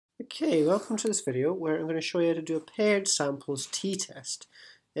Okay, welcome to this video where I'm going to show you how to do a paired samples t-test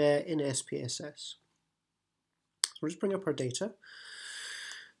in SPSS. So we'll just bring up our data.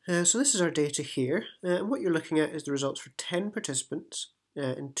 So this is our data here, and what you're looking at is the results for 10 participants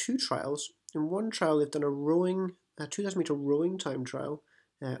in 2 trials. In one trial they've done a 2,000 meter rowing time trial,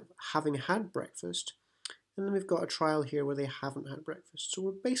 having had breakfast, and then we've got a trial here where they haven't had breakfast. So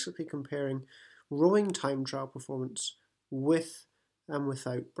we're basically comparing rowing time trial performance with and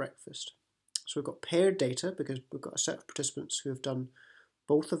without breakfast. So we've got paired data because we've got a set of participants who have done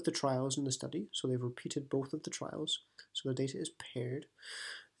both of the trials in the study, so they've repeated both of the trials, so the data is paired.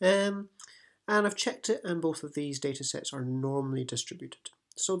 And I've checked it, and both of these data sets are normally distributed.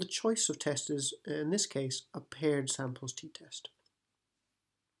 So the choice of test is, in this case, a paired samples t-test.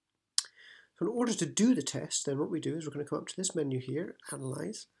 So in order to do the test, then what we do is we're going to come up to this menu here,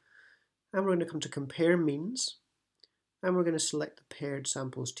 Analyze, and we're going to come to Compare Means, and we're going to select the paired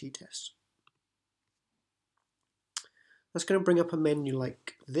samples t-test. That's going to bring up a menu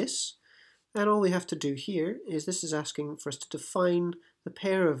like this, and all we have to do here is this is asking for us to define the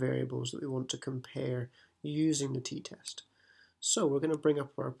pair of variables that we want to compare using the t-test. So we're going to bring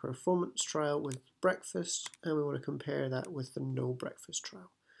up our performance trial with breakfast, and we want to compare that with the no breakfast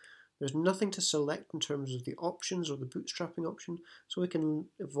trial. There's nothing to select in terms of the options or the bootstrapping option, so we can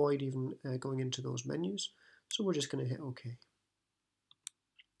avoid even going into those menus. So we're just going to hit OK.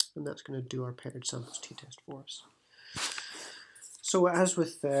 And that's going to do our paired samples t-test for us. So as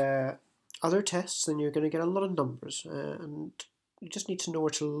with other tests, then you're going to get a lot of numbers, and you just need to know where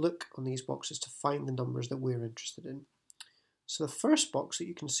to look on these boxes to find the numbers that we're interested in. So the first box that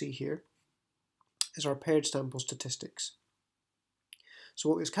you can see here is our paired sample statistics. So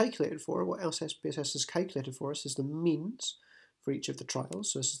what was calculated for, what else SPSS has calculated for us is the means for each of the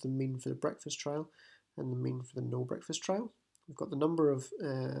trials. So this is the mean for the breakfast trial and the mean for the no breakfast trial. We've got the number of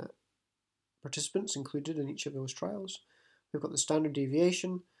participants included in each of those trials. We've got the standard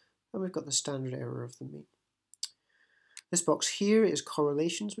deviation, and we've got the standard error of the mean. This box here is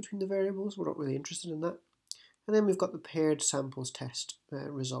correlations between the variables. We're not really interested in that. And then we've got the paired samples test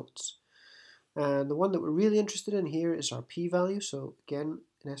results. And the one that we're really interested in here is our p-value. So again,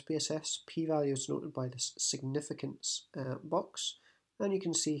 in SPSS, p-value is noted by this significance box. And you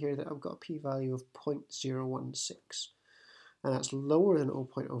can see here that I've got a p-value of 0.016. And that's lower than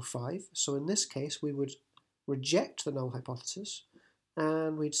 0.05. So in this case, we would reject the null hypothesis,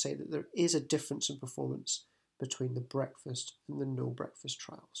 and we'd say that there is a difference in performance between the breakfast and the no breakfast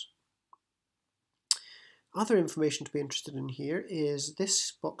trials. Other information to be interested in here is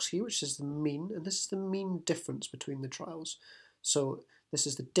this box here, which is the mean, and this is the mean difference between the trials. So this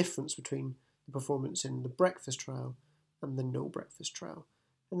is the difference between the performance in the breakfast trial and the no breakfast trial.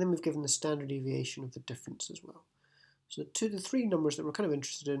 And then we've given the standard deviation of the difference as well. So the 3 numbers that we're kind of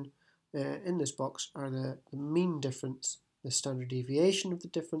interested in this box are the mean difference, the standard deviation of the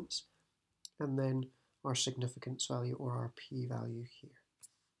difference, and then our significance value or our p-value here.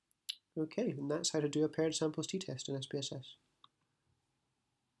 Okay, and that's how to do a paired samples t-test in SPSS.